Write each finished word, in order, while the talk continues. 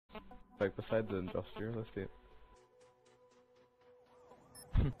Like beside the industrial, let's see it.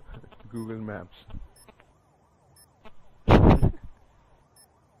 Google Maps.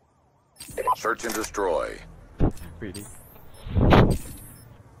 Search and destroy. Really?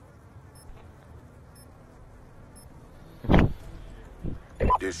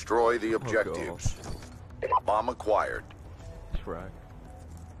 Destroy the objectives. Bomb acquired. Track.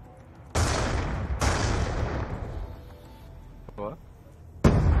 What?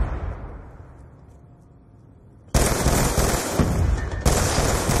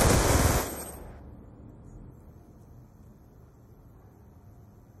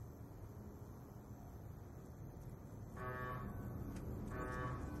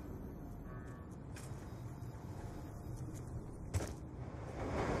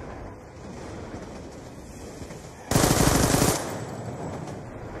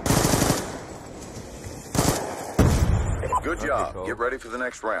 Good job. Cool. Get ready for the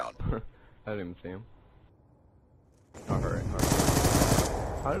next round. I didn't even see him. Alright.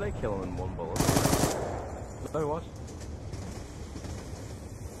 How did I kill him in one bullet? No, what?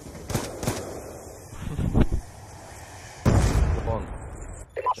 One.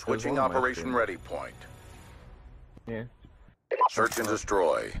 Switching operation ready point. Yeah. Search and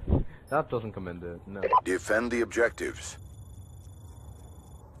destroy. That doesn't come into it, no. Defend the objectives.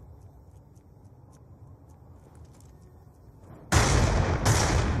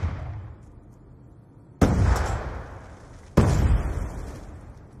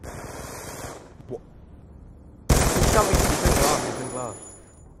 He's in glass.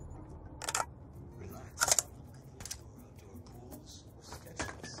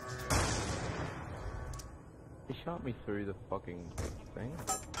 He shot me through the fucking thing.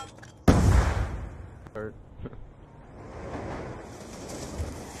 Hurt.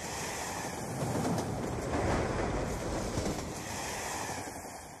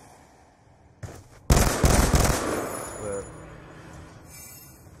 But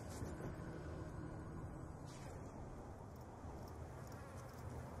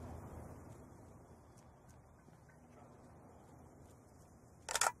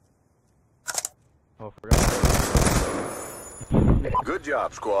oh, I forgot. Good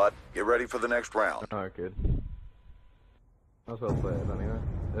job, squad. Get ready for the next round. Oh, good. That was well played anyway.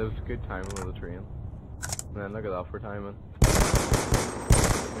 It was good timing with the train. Man, look at that for timing.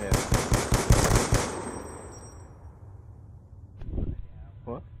 Yeah.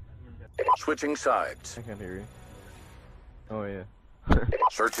 What? Switching sides. I can't hear you. Oh yeah.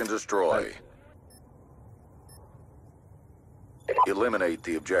 Search and destroy. Eliminate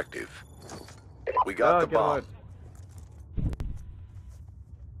the objective. We got the get bomb. out.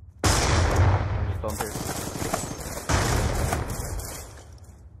 I'm stunned here.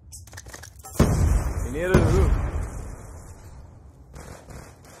 You need a roof.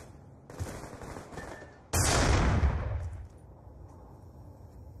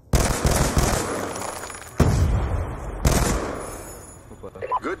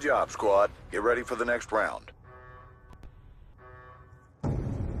 Good job, squad. Get ready for the next round.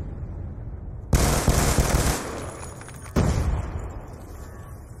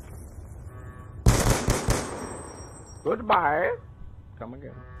 Goodbye. Come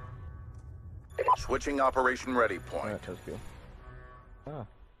again. Switching operation ready point. Alright, that's good. Ah.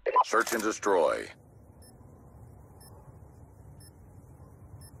 Search and destroy.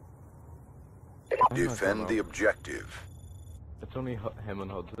 Defend the objective. It's only him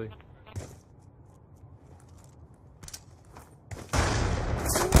and Hudsley.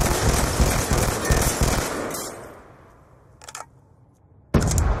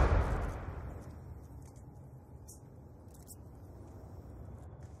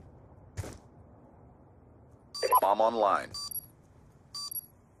 Bomb online.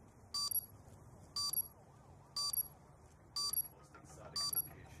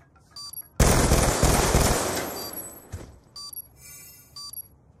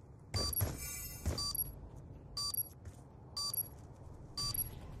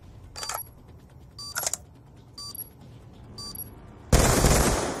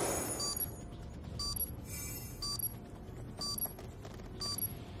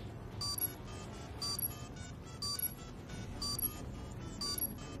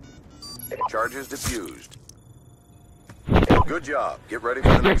 Charges diffused. Good job. Get ready for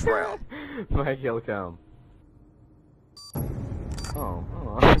the next round. My kill cam. Oh, oh.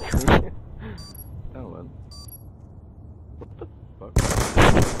 Oh man. What the fuck?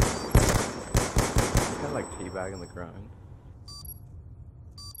 Kind of like teabag in the ground.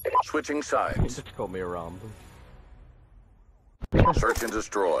 Switching He sides. just called me a random. Search and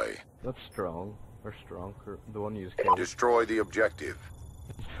destroy. That's strong. Or strong. Or the one you just killed. Destroy the objective.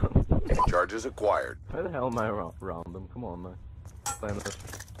 charges acquired. How the hell am I around them? Come on now. Playing this.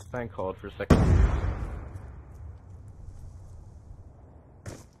 Thank God for 6 years.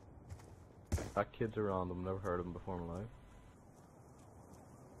 That kid's around them, never heard of him before in my life.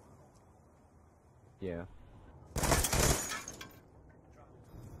 Yeah.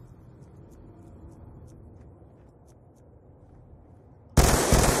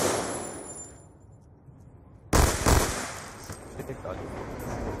 Take that.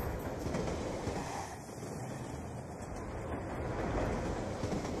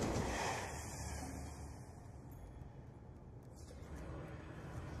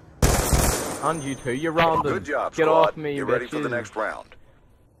 And you too, you're random. Good job, Get squad. off me, Get ready for the bitches. next round.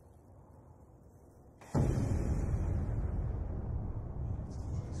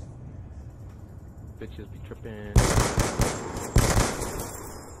 Bitches be tripping.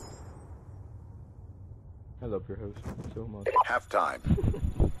 I love your host so much. Halftime.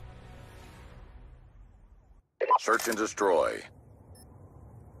 Search and destroy.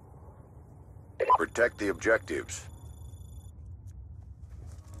 Protect the objectives.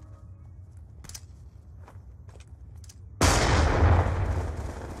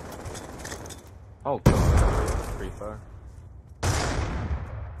 Oh god, Free Fire.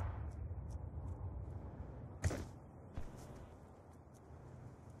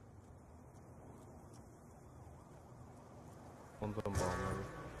 One's on bomb, maybe.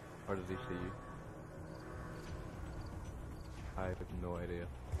 Or does he see you? I have no idea.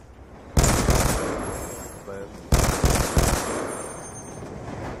 But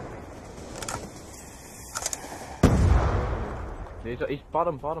he's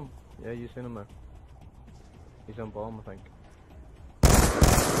bottom. Yeah, you seen him there. He's on bomb, I think.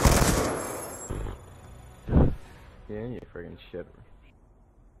 Yeah, you friggin' shit.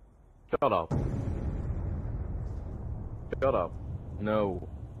 Shut up. Shut up. No.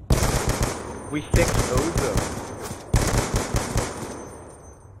 We 6-0'd them.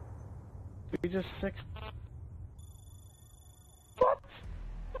 We just 6.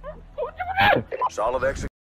 Solid execution.